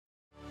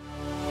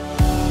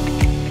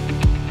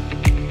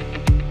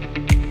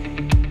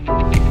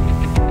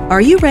Are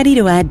you ready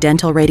to add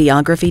dental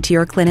radiography to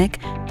your clinic,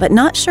 but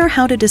not sure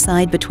how to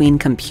decide between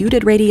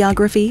computed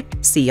radiography,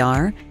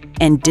 CR,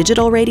 and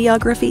digital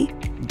radiography,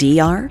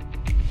 DR?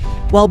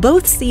 While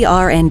both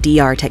CR and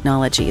DR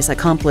technologies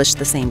accomplish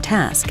the same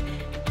task,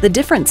 the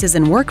differences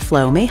in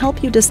workflow may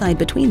help you decide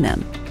between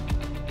them.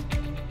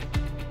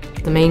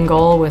 The main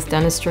goal with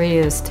dentistry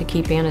is to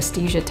keep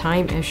anesthesia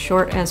time as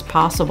short as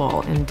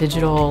possible, and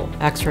digital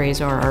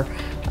x-rays are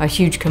a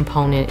huge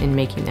component in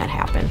making that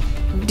happen.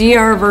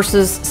 DR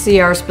versus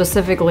CR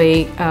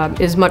specifically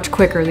is much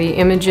quicker. The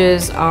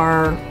images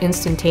are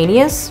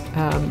instantaneous,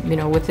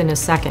 within a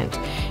second.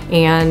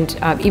 And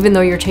even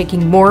though you're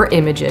taking more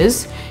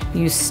images,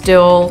 you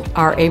still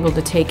are able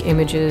to take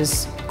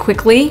images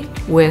quickly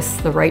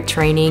with the right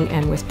training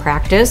and with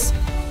practice.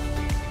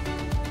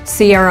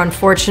 CR,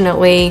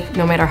 unfortunately,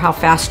 no matter how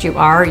fast you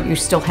are, you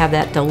still have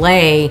that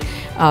delay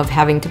of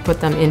having to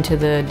put them into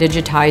the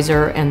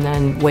digitizer and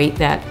then wait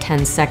that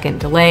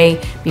 10-second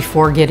delay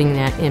before getting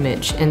that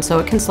image. And so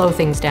it can slow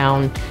things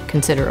down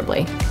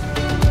considerably.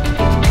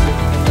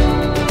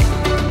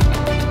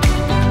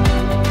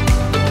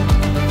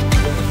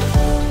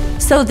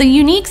 So the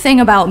unique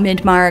thing about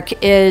Midmark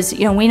is,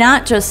 we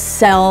not just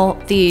sell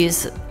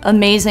these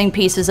amazing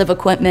pieces of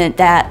equipment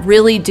that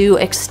really do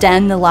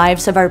extend the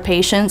lives of our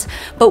patients,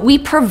 but we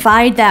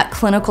provide that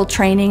clinical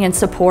training and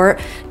support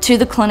to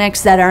the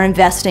clinics that are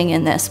investing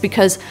in this,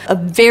 because a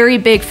very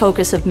big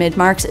focus of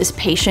Midmark's is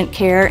patient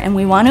care, and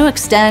we want to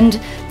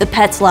extend the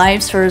pets'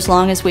 lives for as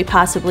long as we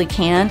possibly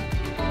can.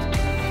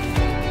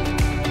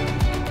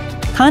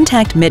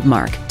 Contact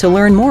Midmark to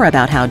learn more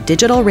about how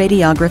digital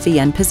radiography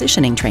and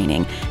positioning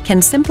training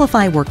can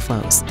simplify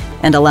workflows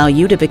and allow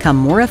you to become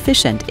more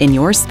efficient in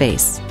your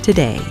space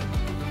today.